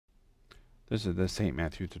This is the St.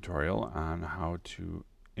 Matthew tutorial on how to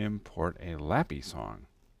import a LAPPY song.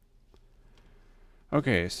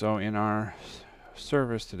 Okay, so in our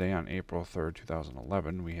service today on April 3rd,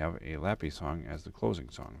 2011, we have a LAPPY song as the closing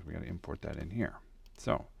song. We got to import that in here.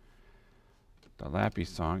 So the LAPPY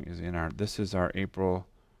song is in this is our April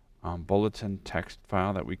bulletin text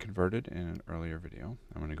file that we converted in an earlier video.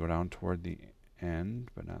 I'm going to go down toward the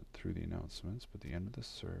end, but not through the announcements, but the end of the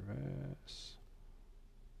service.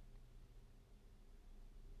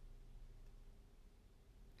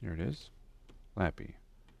 Here it is, LAPPY.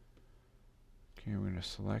 Okay, we're going to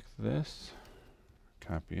select this,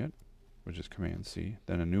 copy it, which is Command C,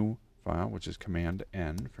 then a new file, which is Command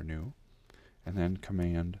N for new, and then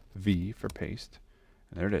Command V for paste,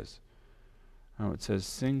 and there it is. Now it says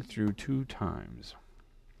sing through 2 times.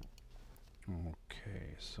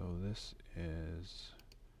 Okay, so this is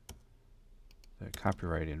the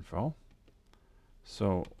copyright info.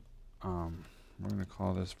 So we're going to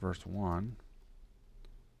call this verse 1.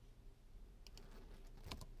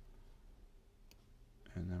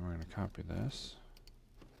 And then we're going to copy this,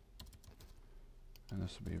 and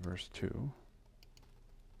this will be verse 2,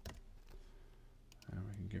 and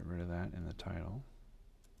we can get rid of that in the title.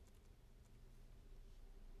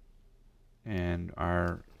 And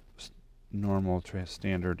our normal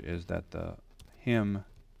standard is that the hymn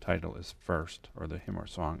title is first, or the hymn or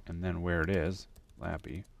song, and then where it is,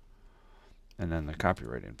 LAPPY, and then the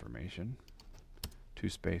copyright information, 2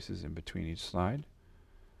 spaces in between each slide.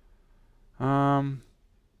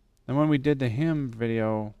 And when we did the hymn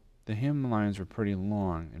video, the hymn lines were pretty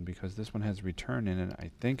long, and because this one has return in it,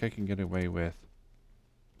 I think I can get away with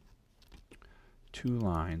 2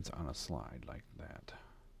 lines on a slide like that.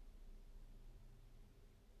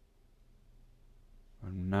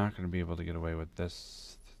 I'm not going to be able to get away with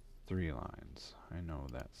this 3 lines. I know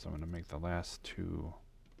that, so I'm going to make the last 2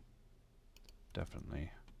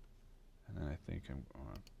 definitely. And then I think I'm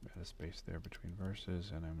going to add a space there between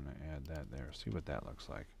verses, and I'm going to add that there. See what that looks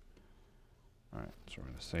like. Alright, so we're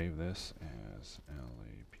going to save this as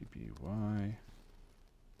LAPPY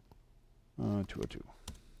 202.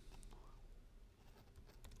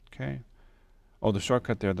 Okay. Oh, the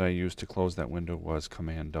shortcut there that I used to close that window was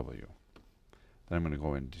Command W. Then I'm going to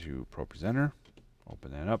go into ProPresenter,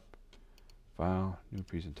 open that up, File, New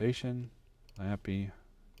Presentation, LAPPY,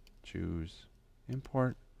 choose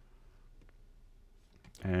Import,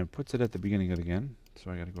 and it puts it at the beginning of it again. So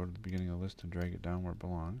I got to go to the beginning of the list and drag it down where it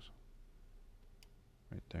belongs.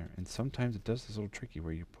 Right there. And sometimes it does this little tricky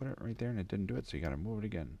where you put it right there and it didn't do it, so you got to move it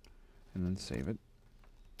again and then save it.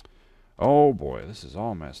 Oh boy, this is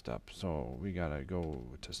all messed up. So we got to go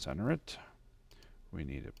to center it. We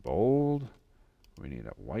need it bold. We need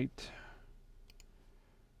it white.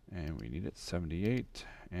 And we need it 78.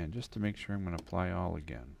 And just to make sure, I'm going to apply all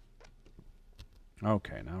again.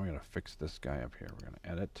 Okay, now we're going to fix this guy up here. We're going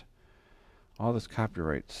to edit. All this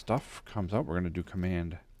copyright stuff comes up. We're going to do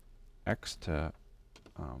Command X to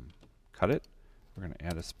cut it. We're going to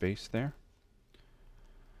add a space there.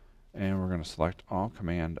 And we're going to select all,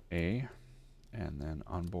 Command A, and then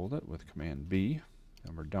unbold it with Command B.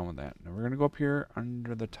 And we're done with that. Now we're going to go up here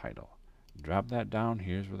under the title. Drop that down.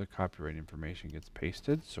 Here's where the copyright information gets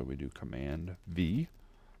pasted. So we do Command V.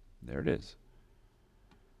 There it is.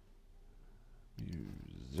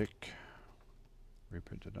 Music.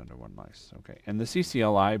 Reprinted under 1 license. Okay. And the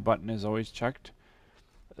CCLI button is always checked.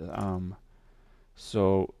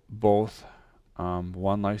 So both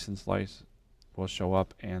 1 license will show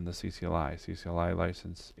up and the CCLI. CCLI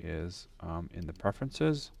license is in the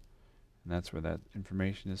preferences, and that's where that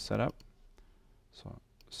information is set up.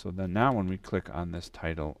 So then now when we click on this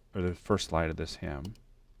title, or the first slide of this hymn,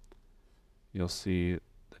 you'll see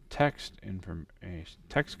the text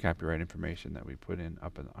copyright information that we put in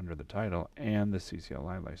up under the title and the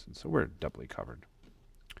CCLI license. So we're doubly covered.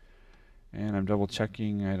 And I'm double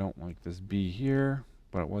checking. I don't like this B here,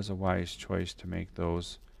 but it was a wise choice to make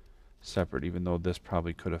those separate, even though this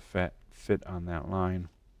probably could have fit on that line.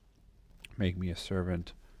 Make me a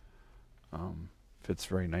servant fits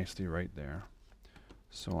very nicely right there.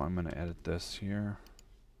 So I'm going to edit this here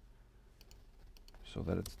so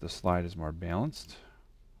that the slide is more balanced.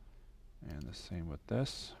 And the same with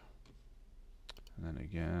this. And then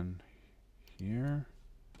again here.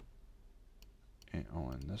 And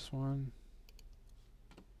and this one.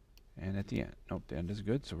 And at the end. Nope, the end is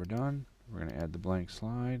good, so we're done. We're going to add the blank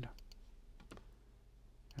slide.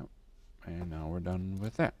 Yep. And now we're done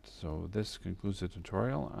with that. So this concludes the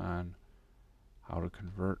tutorial on how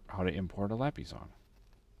to import a LAPPY song.